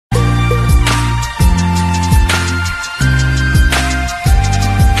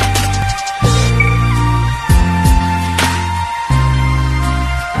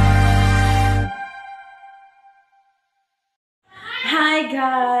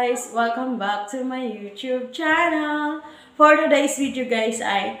guys! Welcome back to my YouTube channel! For today's video guys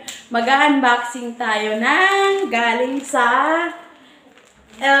ay mag-unboxing tayo ng galing sa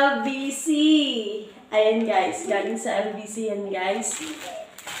LBC. Ayan guys, galing sa LBC yan guys.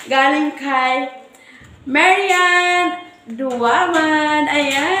 Galing kay Marian Duwaman.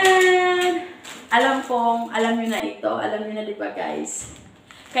 Ayan! Alam nyo na ito. Alam nyo na diba guys?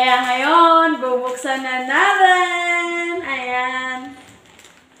 Kaya ngayon, bubuksan na natin. Ayan.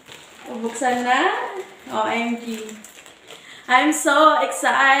 Bubuksan na. OMG. I'm so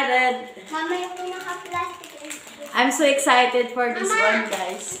excited. Mama, yung pinaka-plastic. I'm so excited for this one,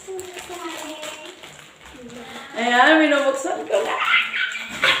 guys. Ayan, binubuksan ko na.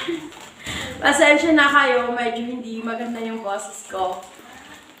 Pasensya na kayo. Medyo hindi maganda yung boses ko.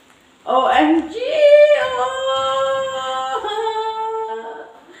 OMG! Oh!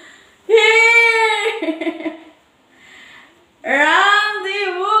 Here! Randy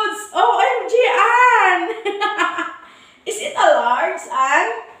Woods! OMG, Ann! Is it a large, Ann?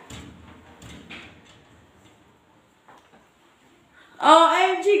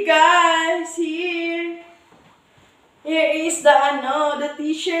 OMG, guys! Here is the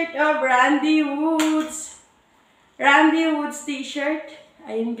t-shirt of Randy Woods. Randy Woods t-shirt.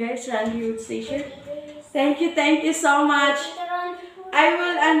 Ayun guys, Randy Woods t-shirt. Thank you so much. I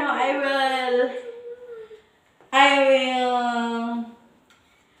will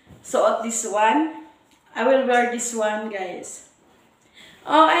suot this one. I will wear this one, guys.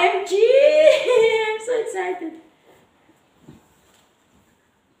 OMG! I'm so excited.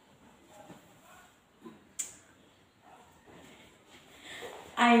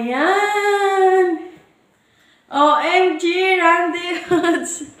 Ayan! OMG! Randy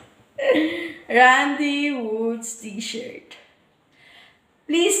Woods! Randy Woods t-shirt.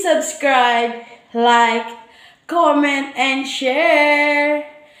 Please subscribe, like, comment, and share.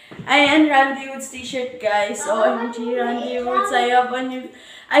 Ayan, Randy Woods t-shirt, guys. OMG, Randy Woods. I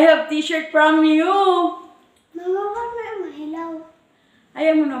have t-shirt from you. Mama, ba't may umilaw?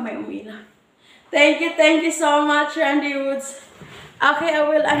 Ayaw mo na may umilaw. Thank you so much, Randy Woods. Okay, I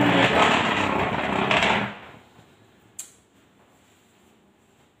will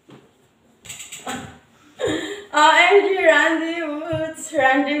OMG, Randy Woods.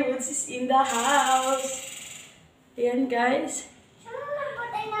 Randy Woods is in the house. Ayan, guys.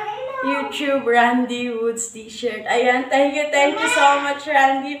 YouTube Randy Woods t-shirt. Ayan, thank you so much,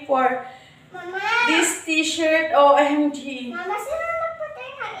 Randy, for this t-shirt. OMG. Mama, sino nagpatay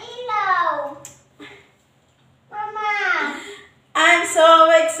ng ilaw? Mama! I'm so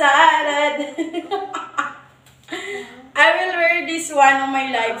excited. I will wear this one on my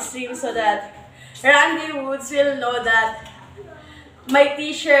live stream so that Randy Woods will know that my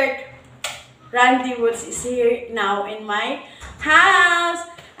t-shirt Randy Woods is here now in my house.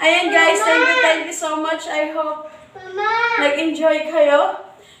 Ayan guys, thank you so much. I hope nag-enjoy kayo.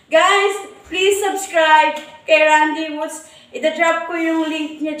 Guys, please subscribe kay Randy Woods. Ida-drop ko yung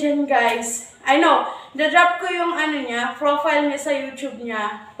link niya dyan guys. I know, ida-drop ko yung profile niya sa YouTube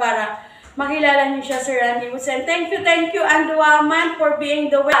niya para makilala niyo siya si Randy Woods. And thank you, Anduaman, for being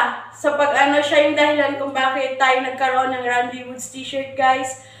the way. Sa siya yung dahilan kung bakit tayo nagkaroon ng Randy Woods t-shirt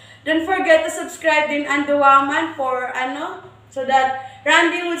guys. Don't forget to subscribe din Anduaman for so that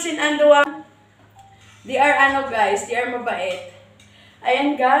Randy Woods and Anduaman, they are guys, they are mabait.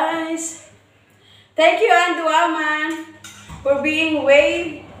 Ayan guys. Thank you Anduaman for being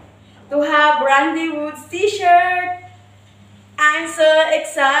way to have Randy Woods t-shirt. I'm so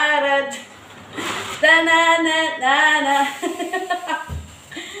excited. Da-na-na-na-na.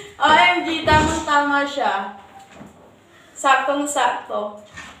 OMG, tamang-tama siya. Saktong-sakto.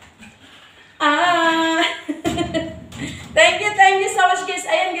 Thank you so much guys.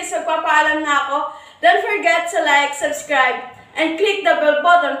 Ayan guys, magpapaalam na ako. Don't forget to like, subscribe, and click the bell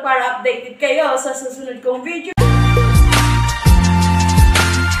button para updated kayo sa susunod kong video.